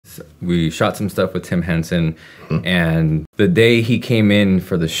We shot some stuff with Tim Henson, and the day he came in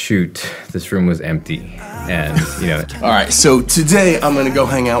for the shoot, this room was empty. And, you know. All right, so today I'm gonna go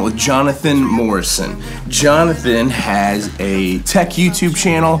hang out with Jonathan Morrison. Jonathan has a tech YouTube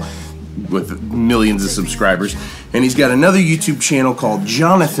channel with millions of subscribers, and he's got another YouTube channel called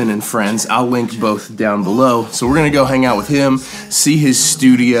Jonathan and Friends. I'll link both down below. So we're gonna go hang out with him, see his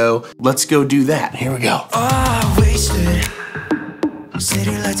studio. Let's go do that. Here we go. Oh, wasted.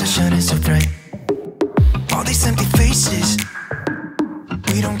 City lights are shining so bright. All these empty faces,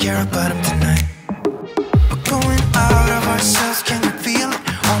 we don't care about them tonight. We're going out of ourselves, can you feel it?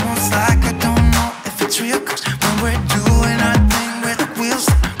 Almost like I don't know if it's real, 'cause when we're doing our thing, where the wheels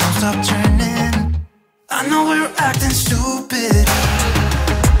won't stop turning. I know we're acting stupid,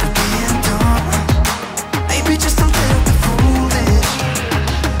 we're being dumb, maybe just a little bit foolish,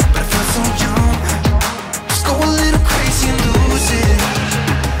 but I feel so young. Just go a little crazy and lose it.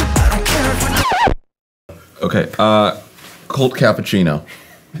 I don't care if we're Okay, cold cappuccino.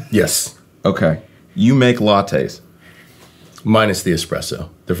 Yes, Okay. You make lattes. minus the espresso.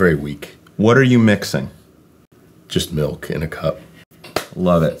 They're very weak. What are you mixing? Just milk in a cup.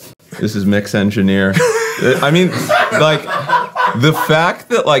 Love it. This is Mix Engineer. I mean, like, the fact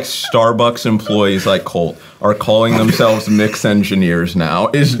that, like, Starbucks employees like Colt are calling themselves Mix Engineers now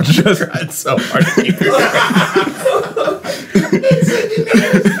is just... It's so hard to hear.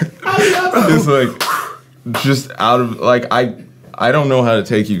 It's like, just out of, like, I don't know how to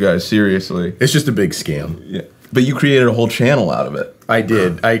take you guys seriously. It's just a big scam. Yeah. But you created a whole channel out of it. I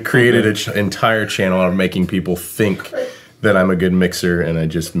did. I created an entire channel out of making people think that I'm a good mixer and I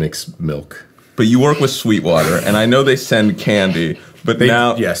just mix milk. But you work with Sweetwater, and I know they send candy, but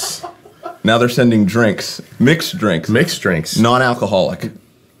now... Yes. Now they're sending drinks. Mixed drinks. Mixed drinks. Non-alcoholic.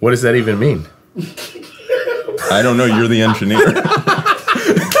 What does that even mean? I don't know, you're the engineer.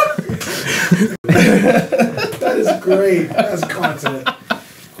 That is great. That's content.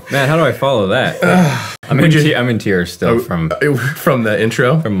 Man, how do I follow that? I'm in tears still from the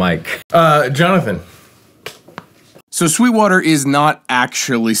intro? From Mike. Jonathan. So Sweetwater is not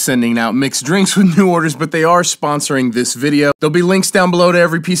actually sending out mixed drinks with new orders, but they are sponsoring this video. There'll be links down below to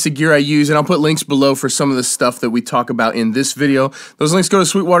every piece of gear I use, and I'll put links below for some of the stuff that we talk about in this video. Those links go to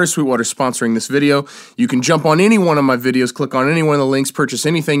Sweetwater. Sweetwater's sponsoring this video. You can jump on any one of my videos, click on any one of the links, purchase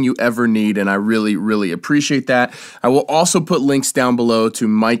anything you ever need, and I really, really appreciate that. I will also put links down below to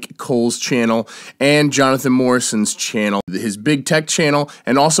Mike Cole's channel and Jonathan Morrison's channel, his big tech channel,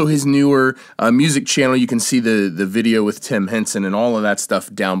 and also his newer music channel. You can see the video with Tim Henson and all of that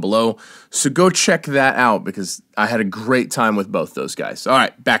stuff down below. So go check that out because I had a great time with both those guys. All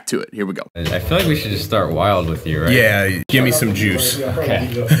right, back to it. Here we go. I feel like we should just start wild with you, right? Yeah, give me some juice. Okay.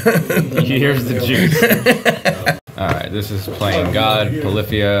 Here's the juice. All right, this is playing God,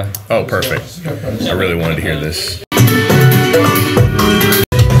 Polyphia. Oh, perfect. I really wanted to hear this.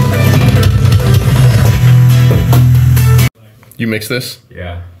 You mix this?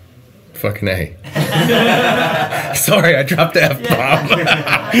 Yeah. Fucking A. Sorry, I dropped the F-bomb.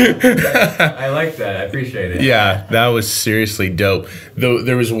 I like that. I appreciate it. Yeah, that was seriously dope. Though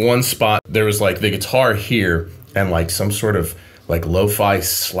there was one spot, there was like the guitar here and like some sort of like lo-fi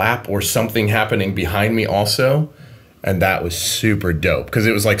slap or something happening behind me also. And that was super dope because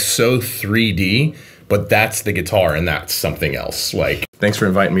it was like so 3D, but that's the guitar and that's something else. Like, thanks for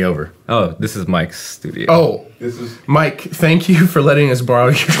inviting me over. Oh, this is Mike's studio. Oh, this is Mike. Thank you for letting us borrow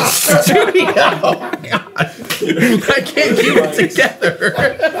your studio. Oh, God. I can't keep it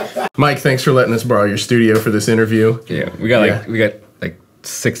together. Mike, thanks for letting us borrow your studio for this interview. Yeah, we got like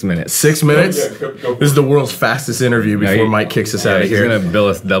 6 minutes. 6 minutes? This is the world's fastest interview before Mike kicks us out of here. He's gonna bill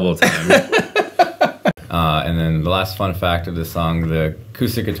us double time. And then the last fun fact of this song: the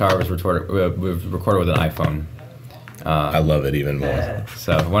acoustic guitar was recorded with an iPhone. I love it even more.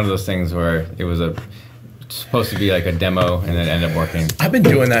 So one of those things where it was supposed to be like a demo and then ended up working. I've been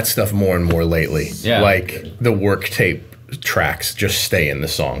doing that stuff more and more lately. Yeah. Like the work tape tracks just stay in the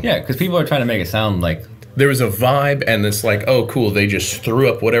song. Yeah, because people are trying to make it sound like... There was a vibe and it's like, oh cool, they just threw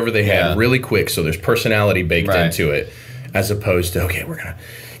up whatever they had really quick, so there's personality baked into it, as opposed to, okay, we're gonna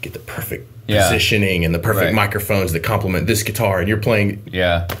get the perfect positioning and the perfect microphones that complement this guitar, and you're playing,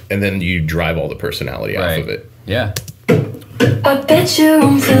 and then you drive all the personality off of it. Yeah. I bet your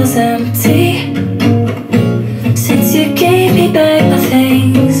room feels empty since you gave me back my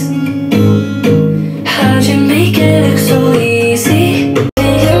things. How'd you make it look so easy?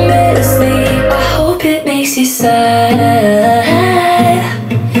 Then you made us sleep. I hope it makes you sad.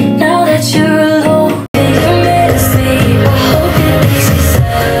 Now that you're alone, then you made us sleep. I hope it makes you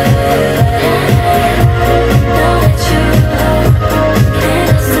sad. Now that you're alone, and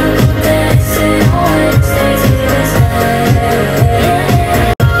I still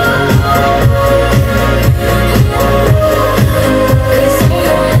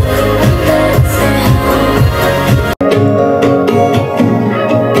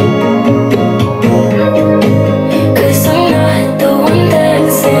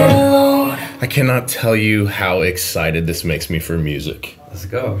tell you how excited this makes me for music. Let's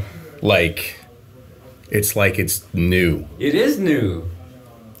go. Like it's new. It is new.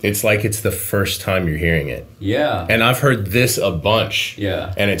 It's like it's the first time you're hearing it. Yeah. And I've heard this a bunch.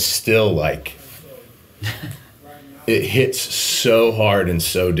 Yeah. And it's still like, it hits so hard and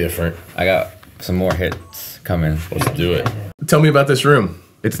so different. I got some more hits coming. Let's do it. Tell me about this room.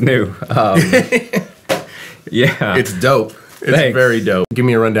 It's new. Yeah. It's dope. It's Thanks. very dope. Give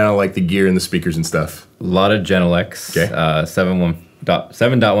me a rundown of like the gear and the speakers and stuff. A lot of Genelecs. Okay.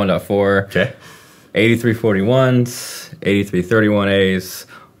 7.1.4. Okay. 8341s, 8331As,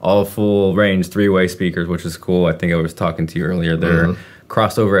 all full range 3-way speakers, which is cool. I think I was talking to you earlier. They're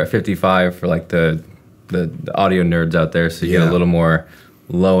crossover at 55 for like the audio nerds out there, so you get a little more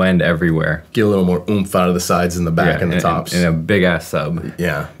low end everywhere. Get a little more oomph out of the sides and the back and the tops. And a big ass sub.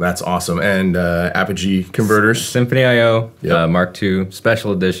 Yeah, that's awesome. And Apogee converters. Symphony IO, Yep. Mark II,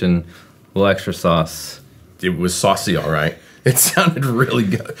 special edition, a little extra sauce. It was saucy, all right. It sounded really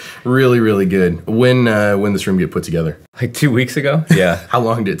good, really good. When this room get put together? Like 2 weeks ago? Yeah. How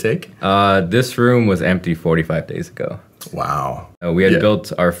long did it take? This room was empty 45 days ago. Wow. We had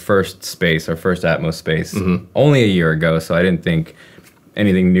built our first space, our first Atmos space, only a year ago, so I didn't think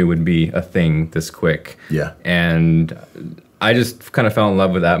anything new would be a thing this quick. Yeah. And I just kind of fell in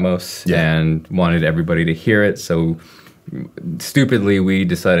love with Atmos and wanted everybody to hear it, so stupidly we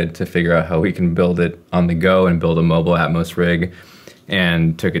decided to figure out how we can build it on the go and build a mobile Atmos rig,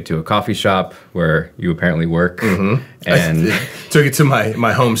 and took it to a coffee shop where you apparently work, and Took it to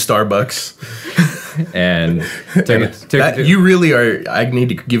my home Starbucks. and took it to, You really are. I need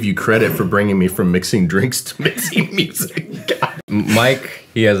to give you credit for bringing me from mixing drinks to mixing music. Mike.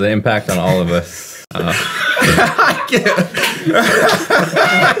 He has an impact on all of us.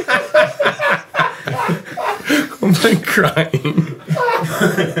 I'm like crying.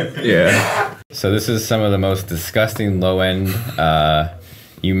 Yeah. So this is some of the most disgusting low end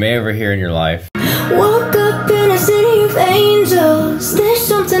you may ever hear in your life. Woke up in a city of angels. There's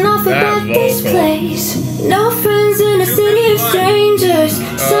something off about this place. No friends in a city of strangers.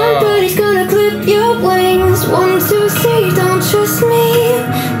 Somebody's gonna clip your wings. 1, 2, 3, don't trust me.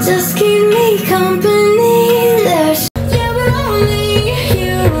 Just keep me company. There's we're only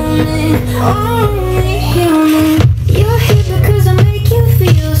human. Only human. You're here because I make you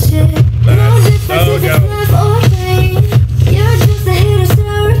feel shit. No difference if it's love or pain. You're just a hit of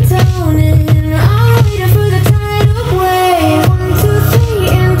serotonin. I'm waiting for the tidal wave. 1, 2, 3,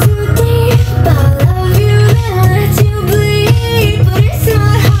 in too deep. I love you and let you bleed. But it's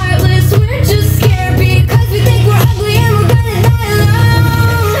not heartless, we're just scared because we think we're ugly and we're gonna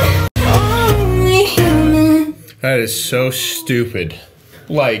die alone. Only human. That is so stupid.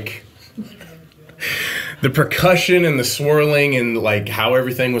 Like the percussion and the swirling and like how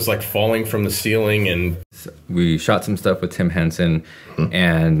everything was like falling from the ceiling, and We shot some stuff with Tim Henson,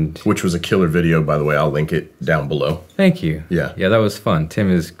 and which was a killer video, by the way. I'll link it down below. thank you. Yeah. Yeah, that was fun.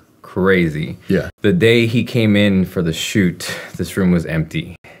 Tim is crazy. Yeah. The day he came in for the shoot, this room was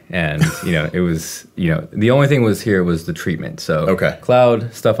empty. And, it was, the only thing was here was the treatment. So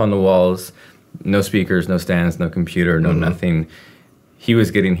cloud, stuff on the walls, no speakers, no stands, no computer, no nothing. He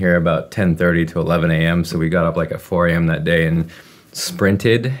was getting here about 10:30 to 11 a.m. So we got up like at 4 a.m. that day and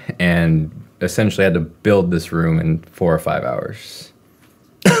sprinted and essentially had to build this room in 4 or 5 hours.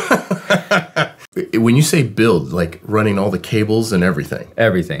 When you say build, like running all the cables and everything.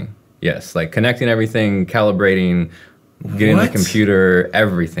 Everything. Yes. Like connecting everything, calibrating, getting the computer,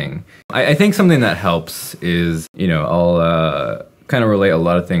 everything. I think something that helps is, I'll kind of relate a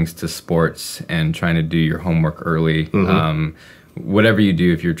lot of things to sports and trying to do your homework early. Whatever you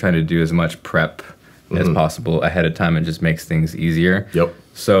do, if you're trying to do as much prep as possible ahead of time, it just makes things easier. Yep.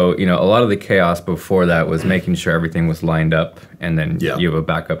 So, a lot of the chaos before that was making sure everything was lined up, and then you have a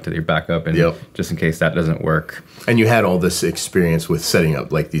backup to your backup, and just in case that doesn't work. And you had all this experience with setting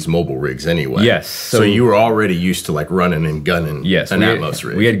up like these mobile rigs anyway. Yes. So you were already used to like running and gunning an Atmos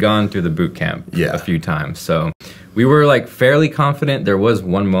rig. We had gone through the boot camp Yeah. a few times. So we were like fairly confident. There was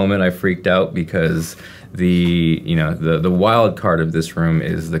one moment I freaked out because the wild card of this room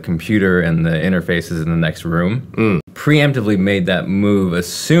is the computer and the interfaces in the next room. Preemptively made that move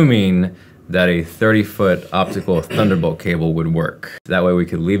assuming that a 30-foot optical Thunderbolt cable would work. That way we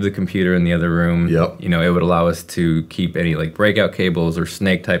could leave the computer in the other room. Yep. It would allow us to keep any like breakout cables or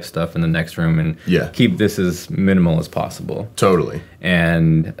snake type stuff in the next room and keep this as minimal as possible. Totally.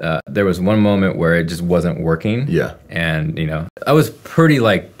 And there was one moment where it just wasn't working. Yeah. And, I was pretty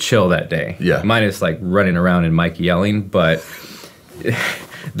like chill that day. Yeah. Minus like running around and Mike yelling, but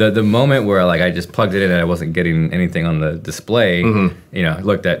the moment where like I just plugged it in and I wasn't getting anything on the display, I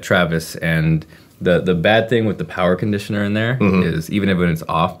looked at Travis and The bad thing with the power conditioner in there is even if when it's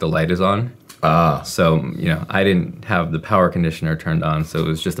off, the light is on. So, you know, I didn't have the power conditioner turned on, so it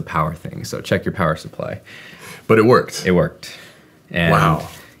was just a power thing. So check your power supply. But it worked. It worked. And wow.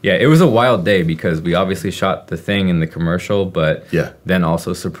 Yeah, it was a wild day because we obviously shot the thing in the commercial, but then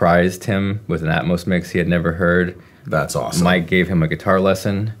also surprised him with an Atmos mix he had never heard. That's awesome. Mike gave him a guitar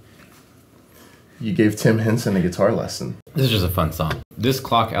lesson. You gave Tim Henson a guitar lesson. This is just a fun song. This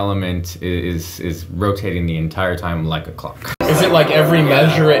clock element is rotating the entire time like a clock. Is it like every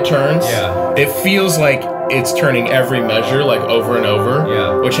measure it turns? Yeah. It feels like it's turning every measure like over and over.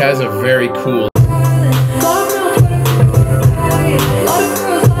 Yeah. Which has a very cool.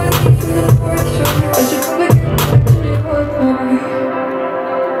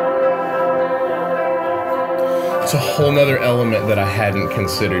 It's a whole nother element that I hadn't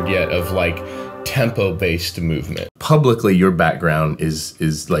considered yet of like tempo-based movement. Publicly, your background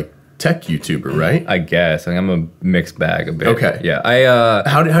is like tech YouTuber, right? I guess. I'm a mixed bag a bit. Okay. Yeah.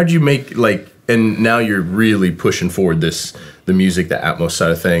 How'd you make like, and now you're really pushing forward the music, the Atmos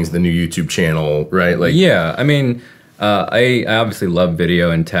side of things, the new YouTube channel, right? Like, yeah. I mean, I obviously love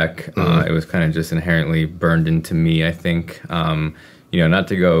video and tech. It was kind of just inherently burned into me, I think. You know, not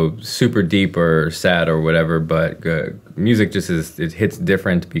to go super deep or sad or whatever, but music just it hits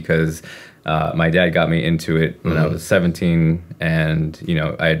different because my dad got me into it when I was 17, and you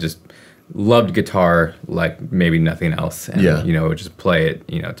know, I just loved guitar like maybe nothing else, and you know, would just play it,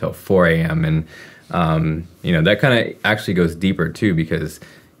 you know, till 4 a.m. and you know, that kind of actually goes deeper too because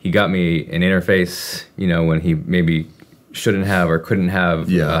he got me an interface, you know, when he maybe shouldn't have or couldn't have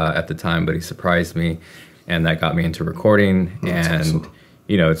at the time, but he surprised me. And that got me into recording. That's awesome.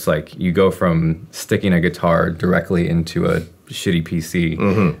 You know, it's like you go from sticking a guitar directly into a shitty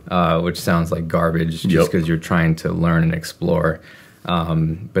PC, which sounds like garbage just because you're trying to learn and explore.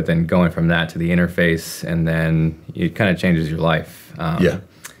 But then going from that to the interface, and then it kind of changes your life.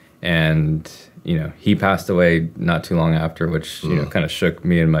 And, you know, he passed away not too long after, which, you know, kind of shook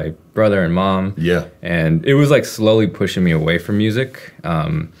me and my brother and mom. Yeah. And it was like slowly pushing me away from music.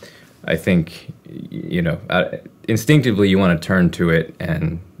 I think, you know, instinctively you want to turn to it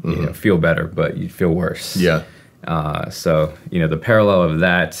and you know, feel better, but you feel worse. Yeah. So, you know, the parallel of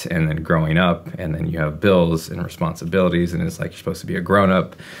that and then growing up, and then you have bills and responsibilities, and it's like you're supposed to be a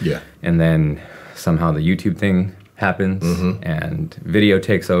grown-up. Yeah. And then somehow the YouTube thing happens and video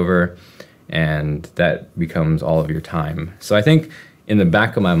takes over, and that becomes all of your time. So I think in the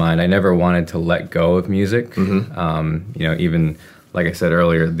back of my mind, I never wanted to let go of music. You know, even... like I said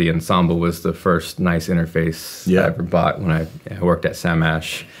earlier, the Ensemble was the first nice interface I ever bought when I worked at Sam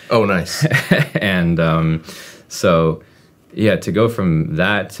Ash. Oh, nice. And so, yeah, to go from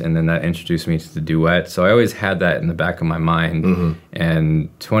that, and then that introduced me to the duet. So I always had that in the back of my mind. And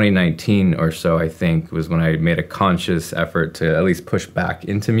 2019 or so, I think, was when I made a conscious effort to at least push back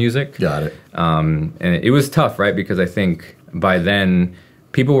into music. Got it. And it was tough, right? Because I think by then...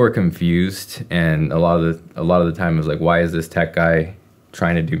 people were confused, and a lot of the time it was like, why is this tech guy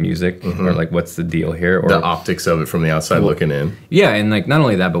trying to do music? Or like, what's the deal here? Or the optics of it from the outside looking in. Yeah, and like not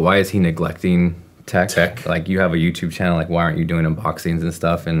only that, but why is he neglecting tech? Like, you have a YouTube channel, like why aren't you doing unboxings and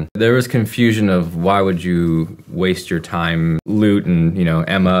stuff? And there was confusion of why would you waste your time. Lute and, you know,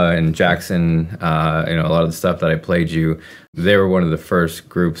 Emma and Jackson, you know, a lot of the stuff that I played you, they were one of the first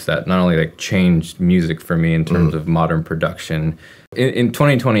groups that not only like changed music for me in terms of modern production. In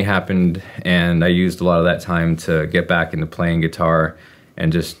 2020 happened, and I used a lot of that time to get back into playing guitar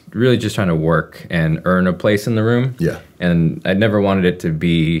and just really just trying to work and earn a place in the room. Yeah. And I never wanted it to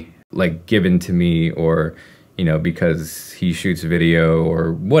be like given to me, or, you know, because he shoots video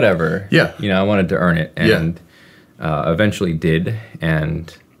or whatever. Yeah. You know, I wanted to earn it, and eventually did.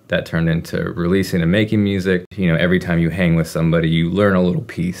 And that turned into releasing and making music. You know, every time you hang with somebody, you learn a little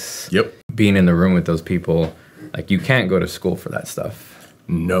piece. Yep. Being in the room with those people, like, you can't go to school for that stuff.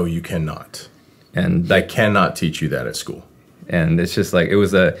 No, you cannot. And they cannot teach you that at school. And it's just like, it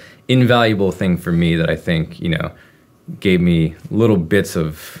was a invaluable thing for me that I think, you know, gave me little bits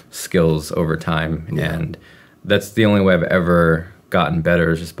of skills over time. And that's the only way I've ever gotten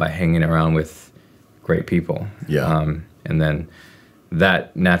better, is just by hanging around with great people. Yeah. And then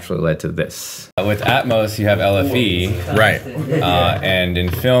that naturally led to this. With Atmos, you have LFE, right? And in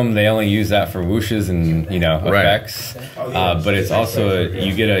film, they only use that for whooshes and, you know, effects. But it's also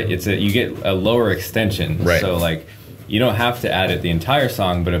you get a lower extension. Right. So like, you don't have to add it the entire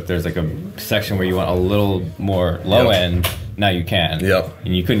song, but if there's like a section where you want a little more low end, now you can. Yep.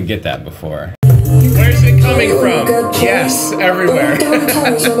 And you couldn't get that before. Where's it coming from? Yes, everywhere. Right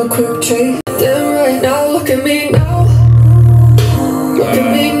now, look at me now. Look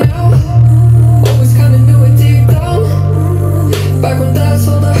at me now. I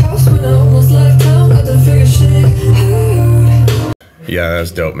sold the house when I almost left town. Got to figure shit out. Yeah,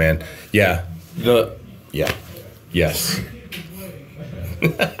 that's dope, man. Yeah. Yeah. Yes.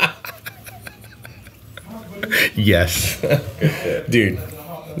 Yes. Dude.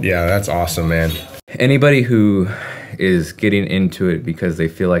 Yeah, that's awesome, man. Anybody who is getting into it because they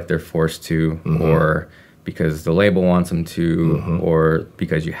feel like they're forced to, or because the label wants them to, or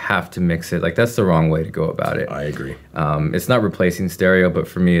because you have to mix it, like that's the wrong way to go about it. I agree. It's not replacing stereo, but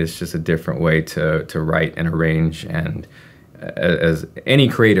for me, it's just a different way to write and arrange. And as any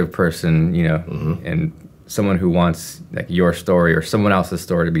creative person, you know, and someone who wants like your story or someone else's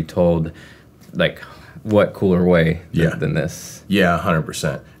story to be told, like what cooler way than this? Yeah,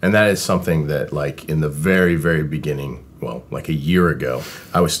 100%. And that is something that, like, in the very, very beginning, well, like a year ago,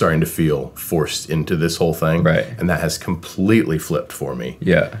 I was starting to feel forced into this whole thing. Right. And that has completely flipped for me.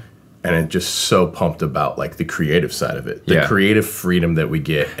 Yeah. And I'm just so pumped about, like, the creative side of it. The creative freedom that we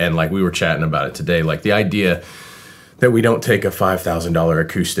get. And, like, we were chatting about it today. Like, the idea that we don't take a $5,000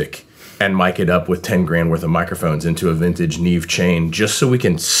 acoustic and mic it up with 10 grand worth of microphones into a vintage Neve chain just so we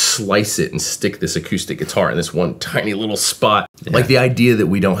can slice it and stick this acoustic guitar in this one tiny little spot. Yeah. Like the idea that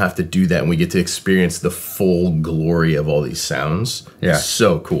we don't have to do that and we get to experience the full glory of all these sounds is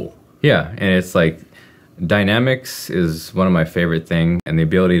so cool. Yeah, and it's like dynamics is one of my favorite things, and the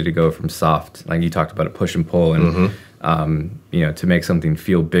ability to go from soft, like you talked about, a push and pull, and you know, to make something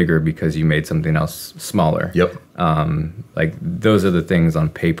feel bigger because you made something else smaller. Yep. Like those are the things on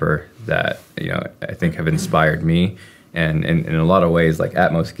paper that, you know, I think have inspired me, and in a lot of ways, like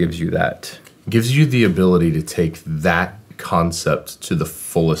Atmos gives you that. Gives you the ability to take that concept to the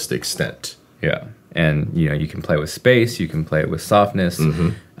fullest extent. Yeah. And, you know, you can play with space, you can play with softness.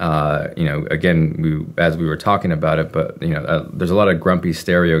 You know, again, as we were talking about it, but, you know, there's a lot of grumpy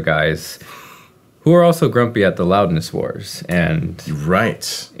stereo guys who are also grumpy at the loudness wars. And, you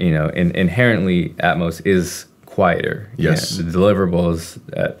know, inherently, Atmos is quieter. Yes. You know, the deliverables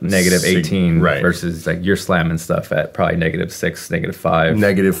at negative 18 versus, like, you're slamming stuff at probably -6, -5.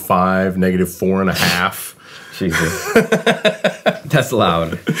 -5, -4.5. Jesus. That's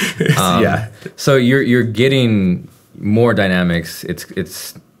loud. So you're getting more dynamics.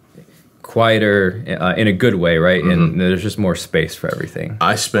 It's quieter in a good way, right? And there's just more space for everything.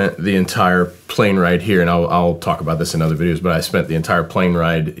 I spent the entire plane ride here, and I'll talk about this in other videos, but I spent the entire plane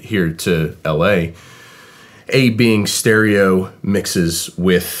ride here to LA, being stereo mixes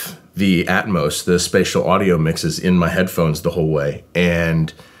with the Atmos, the spatial audio mixes in my headphones the whole way.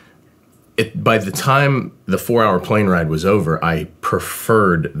 And by the time the 4-hour plane ride was over, I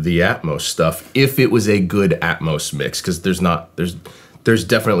preferred the Atmos stuff if it was a good Atmos mix, because there's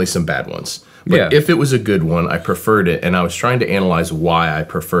definitely some bad ones. But if it was a good one, I preferred it, and I was trying to analyze why I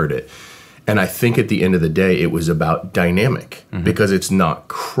preferred it. And I think at the end of the day, it was about dynamic, because it's not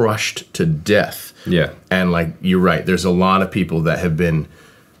crushed to death. Yeah. And like, you're right, there's a lot of people that have been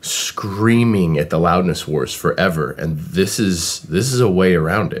screaming at the loudness wars forever, and this is a way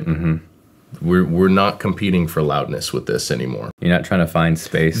around it. We're not competing for loudness with this anymore. You're not trying to find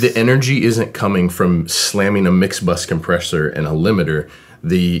space. The energy isn't coming from slamming a mix bus compressor and a limiter.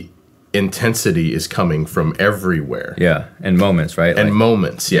 The intensity is coming from everywhere. Yeah, and moments, right? And like,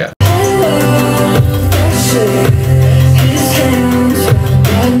 moments, yeah.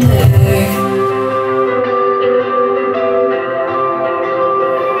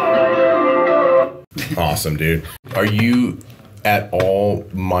 Awesome, dude. Are you at all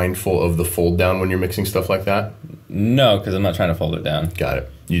mindful of the fold down when you're mixing stuff like that? No, because I'm not trying to fold it down. Got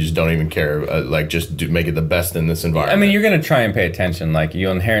it. You just don't even care. Like, just make it the best in this environment. I mean, you're gonna try and pay attention. Like, you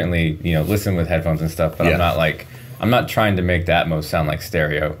inherently, you know, listen with headphones and stuff. But I'm not trying to make the Atmos sound like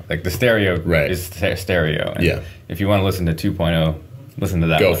stereo. Like the stereo is stereo. And if you want to listen to 2.0, listen to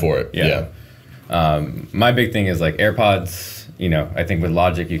that. Go for it. Yeah. My big thing is like AirPods. You know, I think with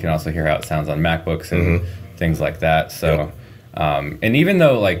Logic, you can also hear how it sounds on MacBooks and things like that. So. And even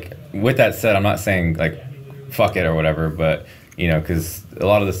though, like, with that said, I'm not saying, like, fuck it or whatever, but, you know, because a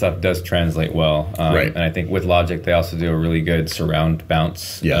lot of the stuff does translate well. And I think with Logic, they also do a really good surround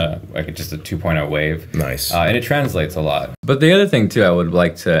bounce, like just a 2.0 wave. Nice. And it translates a lot. But the other thing, too, I would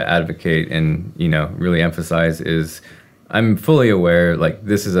like to advocate and, you know, really emphasize is I'm fully aware, like,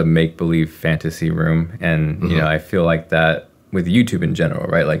 this is a make-believe fantasy room. And, you know, I feel like that with YouTube in general,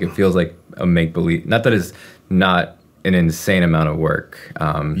 right? Like, it feels like a make-believe, not that it's not an insane amount of work.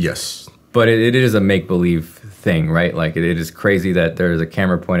 Yes. But it is a make-believe thing, right? Like, it is crazy that there's a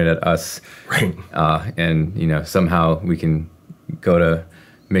camera pointed at us. Right. And, you know, somehow we can go to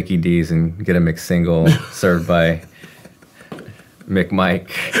Mickey D's and get a mixed single served by Mick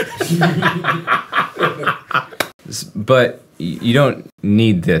Mike. But, you don't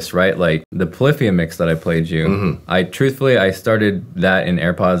need this, right? Like the Polyphia mix that I played you, I started that in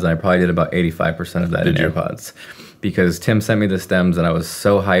AirPods, and I probably did about 85% of that in AirPods, because Tim sent me the stems, and I was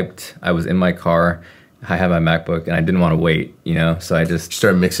so hyped. I was in my car, I had my MacBook, and I didn't want to wait, you know, so I just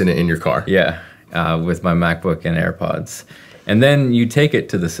started mixing it in your car. Yeah, with my MacBook and AirPods, and then you take it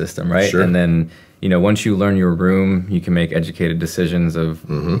to the system, right? Sure. And then, you know, once you learn your room, you can make educated decisions of,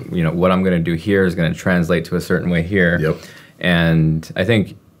 you know, what I'm going to do here is going to translate to a certain way here. Yep. And I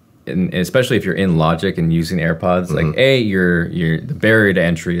think, especially if you're in Logic and using AirPods, like the barrier to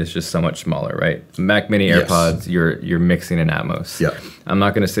entry is just so much smaller, right? Mac Mini AirPods, you're mixing in Atmos. Yeah. I'm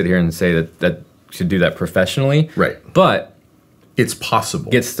not going to sit here and say that should do that professionally. Right. But it's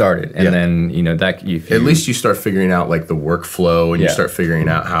possible. Get started, and then, you know, that at least you start figuring out like the workflow, and you start figuring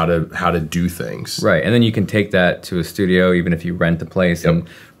out how to do things. Right, and then you can take that to a studio, even if you rent a place, and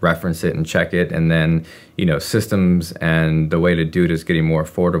reference it and check it, and then, you know, systems and the way to do it is getting more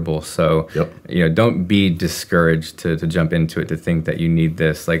affordable. So, you know, don't be discouraged to jump into it, to think that you need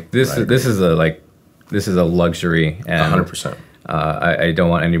this. Like this is a luxury, and 100%. I don't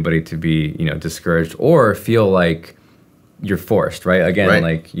want anybody to be, you know, discouraged or feel like you're forced, right? Again,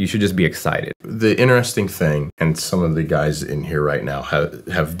 like you should just be excited. The interesting thing, and some of the guys in here right now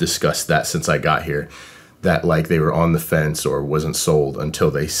have discussed that since I got here, that like they were on the fence or wasn't sold until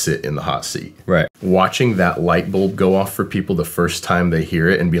they sit in the hot seat. Right. Watching that light bulb go off for people the first time they hear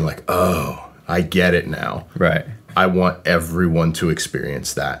it and being like, oh, I get it now. Right. I want everyone to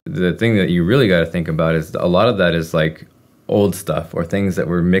experience that. The thing that you really got to think about is a lot of that is like old stuff or things that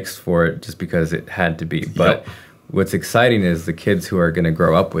were mixed for it just because it had to be. But what's exciting is the kids who are going to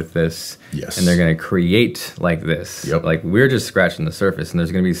grow up with this, and they're going to create like this. Like we're just scratching the surface, and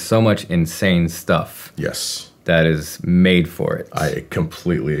there's going to be so much insane stuff. That is made for it. I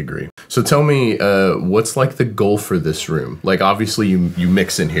completely agree. So tell me, what's like the goal for this room? Like obviously you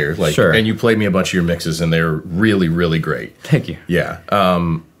mix in here, like, and you played me a bunch of your mixes, and they're really, really great. Thank you. Yeah.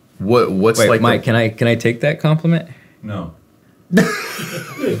 What's Wait, like Mike? Can I take that compliment? No.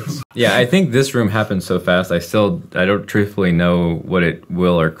 Yeah, I think this room happened so fast. I don't truthfully know what it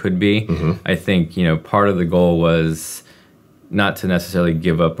will or could be. I think, you know, part of the goal was not to necessarily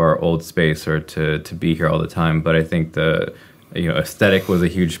give up our old space or to be here all the time, but I think the, you know, aesthetic was a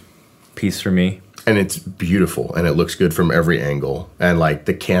huge piece for me. And it's beautiful, and it looks good from every angle. And like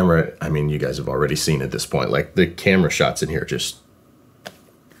the camera, I mean, you guys have already seen at this point, like the camera shots in here just,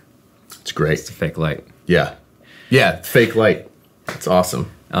 it's great. It's a fake light. Yeah. Yeah, fake light. It's awesome.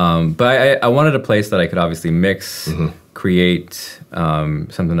 But I wanted a place that I could obviously mix, create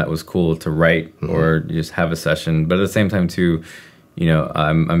something that was cool to write or just have a session. But at the same time, too, you know,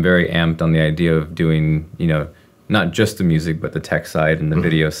 I'm very amped on the idea of doing, you know, not just the music, but the tech side and the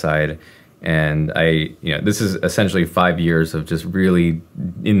video side. And you know, this is essentially 5 years of just really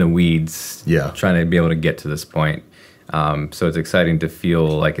in the weeds, trying to be able to get to this point. So it's exciting to feel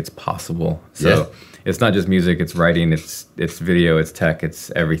like it's possible. So it's not just music, it's writing, it's video, it's tech,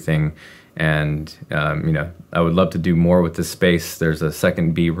 it's everything. And, you know, I would love to do more with this space. There's a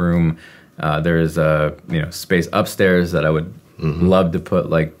second B room. There's a, you know, space upstairs that I would love to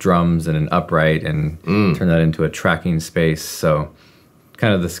put like drums and an upright and turn that into a tracking space. So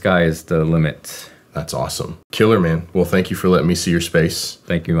kind of the sky is the limit. That's awesome. Killer, man. Well, thank you for letting me see your space.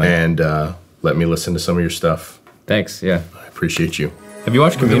 Thank you, Mike. And let me listen to some of your stuff. Thanks, yeah. I appreciate you. Have you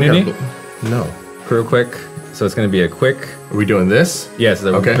watched Community? No. Real quick. So it's going to be a quick... Are we doing this? Yes,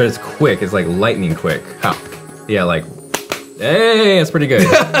 okay. But it's quick. It's like lightning quick. How? Yeah, like... Hey, that's pretty good.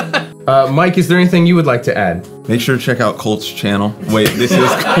 Mike, is there anything you would like to add? Make sure to check out Colt's channel. Wait, this is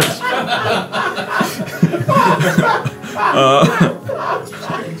Colt's...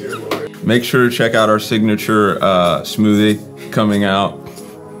 Make sure to check out our signature smoothie coming out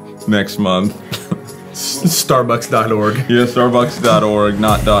next month. Starbucks.org. Yeah, Starbucks.org,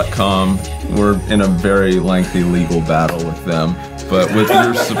 not .com. We're in a very lengthy legal battle with them, but with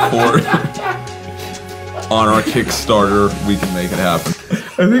your support on our Kickstarter, we can make it happen.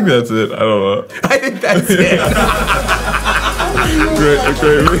 I think that's it. I don't know. I think that's it.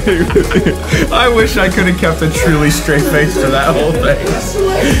 Great. I wish I could have kept a truly straight face for that whole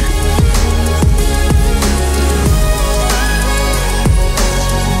thing.